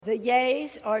The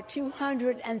yeas are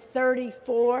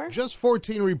 234. Just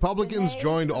 14 Republicans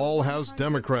joined all House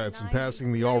Democrats in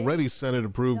passing the already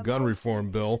Senate-approved gun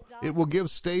reform bill. It will give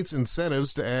states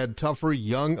incentives to add tougher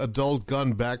young adult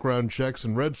gun background checks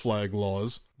and red flag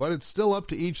laws, but it's still up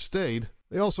to each state.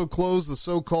 They also closed the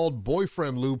so-called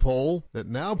boyfriend loophole that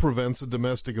now prevents a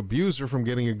domestic abuser from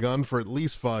getting a gun for at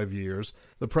least 5 years.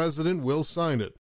 The president will sign it.